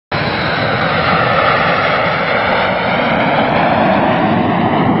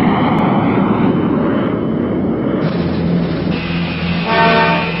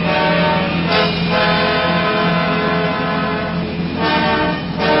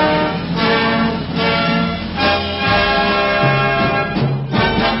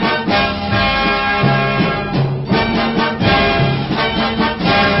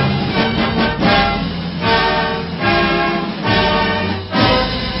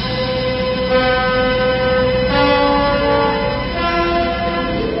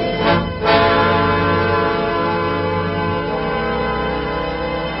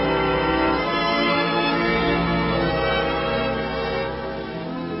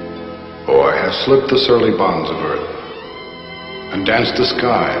slipped the surly bonds of earth and danced the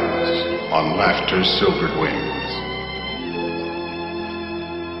skies on laughter's silvered wings.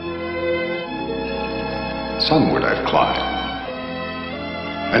 Sunward I've climbed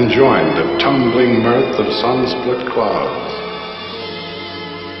and joined the tumbling mirth of sun-split clouds,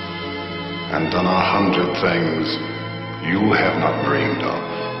 and done 100 things you have not dreamed of.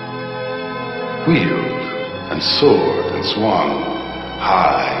 Wheeled and soared and swung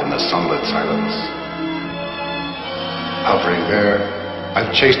high in the sunlit silence. Hovering there,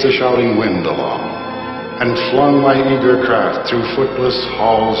 I've chased a shouting wind along and flung my eager craft through footless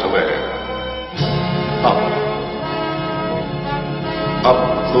halls of air.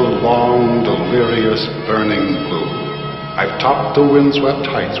 Up the long, delirious, burning blue, I've topped the windswept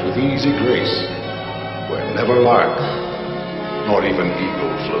heights with easy grace, where never lark nor even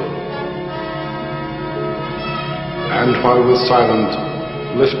eagle flew. And while with silent,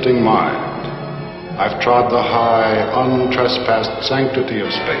 lifting mind, I've trod the high, untrespassed sanctity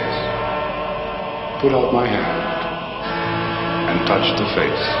of space, put out my hand and touched the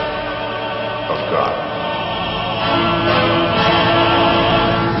face of God.